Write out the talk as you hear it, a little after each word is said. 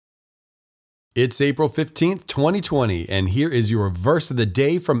It's April 15th, 2020, and here is your verse of the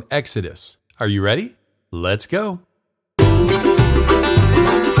day from Exodus. Are you ready? Let's go.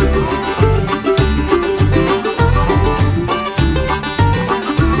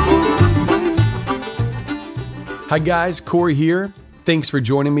 Hi guys, Corey here. Thanks for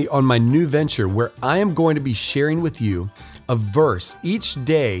joining me on my new venture where I am going to be sharing with you a verse each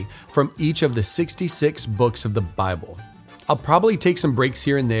day from each of the 66 books of the Bible. I'll probably take some breaks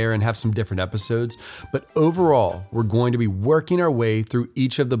here and there and have some different episodes, but overall, we're going to be working our way through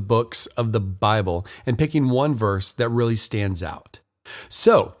each of the books of the Bible and picking one verse that really stands out.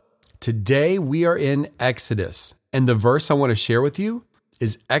 So, today we are in Exodus, and the verse I want to share with you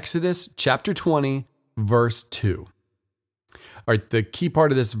is Exodus chapter 20, verse 2. All right, the key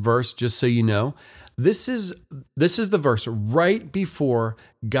part of this verse, just so you know, this is the verse right before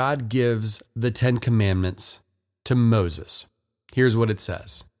God gives the 10 Commandments to Moses. Here's what it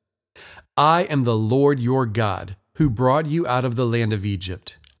says. I am the Lord your God, who brought you out of the land of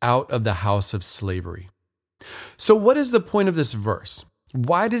Egypt, out of the house of slavery. So what is the point of this verse?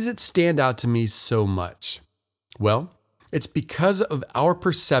 Why does it stand out to me so much? Well, it's because of our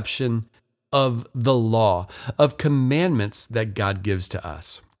perception of the law, of commandments that God gives to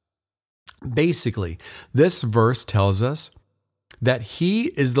us. Basically, this verse tells us that He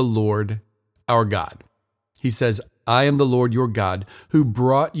is the Lord our God. He says, I am the Lord your God, who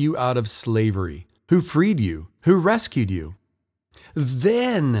brought you out of slavery, who freed you, who rescued you.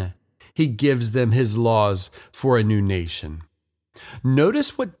 Then He gives them His laws for a new nation.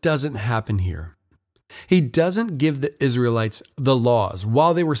 Notice what doesn't happen here. He doesn't give the Israelites the laws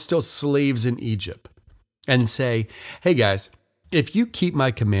while they were still slaves in Egypt and say, hey guys, if you keep my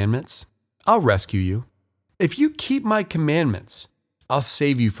commandments, I'll rescue you. If you keep my commandments, I'll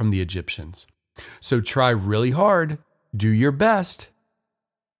save you from the Egyptians. So try really hard, do your best.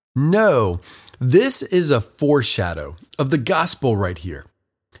 No, this is a foreshadow of the gospel right here.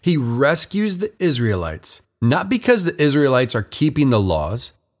 He rescues the Israelites, not because the Israelites are keeping the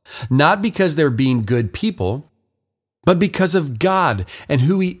laws, not because they're being good people, but because of God and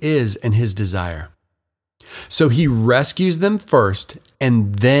who He is and His desire. So He rescues them first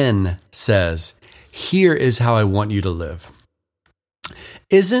and then says, here is how I want you to live.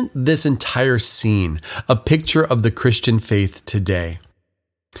 Isn't this entire scene a picture of the Christian faith today?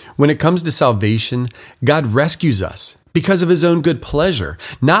 When it comes to salvation, God rescues us because of His own good pleasure,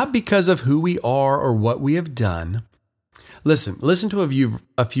 not because of who we are or what we have done. Listen to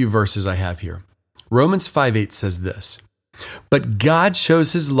a few verses I have here. Romans 5:8 says this, but God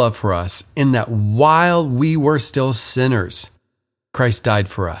shows His love for us in that while we were still sinners, Christ died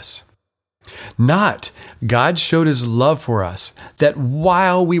for us. Not God showed His love for us that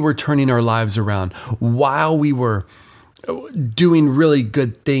while we were turning our lives around, while we were doing really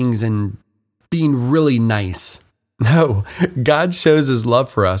good things and being really nice. No, God shows His love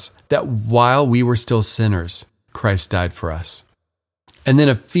for us that while we were still sinners, Christ died for us. And then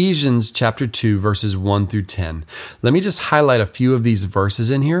Ephesians chapter 2, verses 1 through 10. Let me just highlight a few of these verses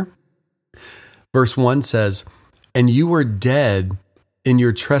in here. Verse 1 says, and you were dead in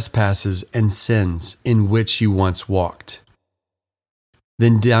your trespasses and sins in which you once walked.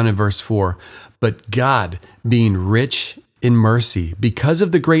 Then down in verse 4, but God, being rich in mercy, because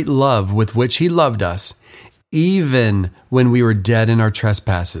of the great love with which He loved us, even when we were dead in our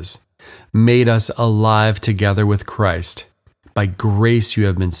trespasses, made us alive together with Christ. By grace you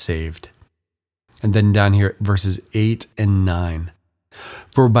have been saved. And then down here, verses 8 and 9.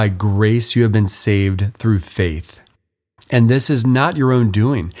 For by grace you have been saved through faith. And this is not your own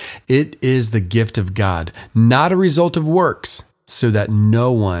doing. It is the gift of God, not a result of works, so that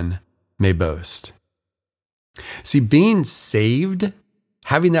no one may boast. See, being saved,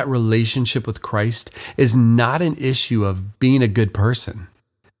 having that relationship with Christ, is not an issue of being a good person.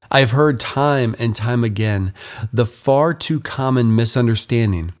 I've heard time and time again the far too common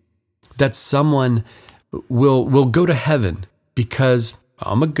misunderstanding that someone will go to heaven because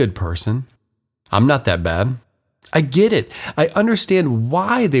I'm a good person. I'm not that bad. I get it. I understand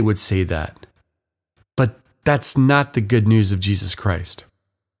why they would say that. But that's not the good news of Jesus Christ.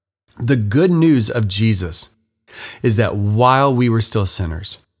 The good news of Jesus is that while we were still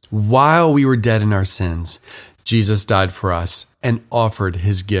sinners, while we were dead in our sins, Jesus died for us and offered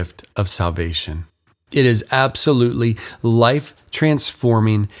His gift of salvation. It is absolutely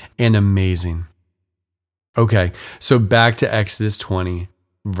life-transforming and amazing. Okay, so back to Exodus 20,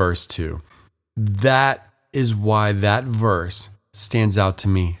 verse 2. That is why that verse stands out to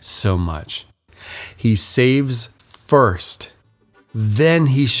me so much. He saves first, then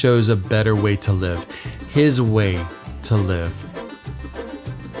He shows a better way to live, His way to live.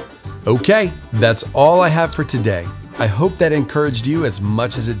 Okay, that's all I have for today. I hope that encouraged you as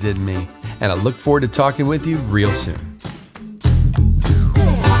much as it did me, and I look forward to talking with you real soon.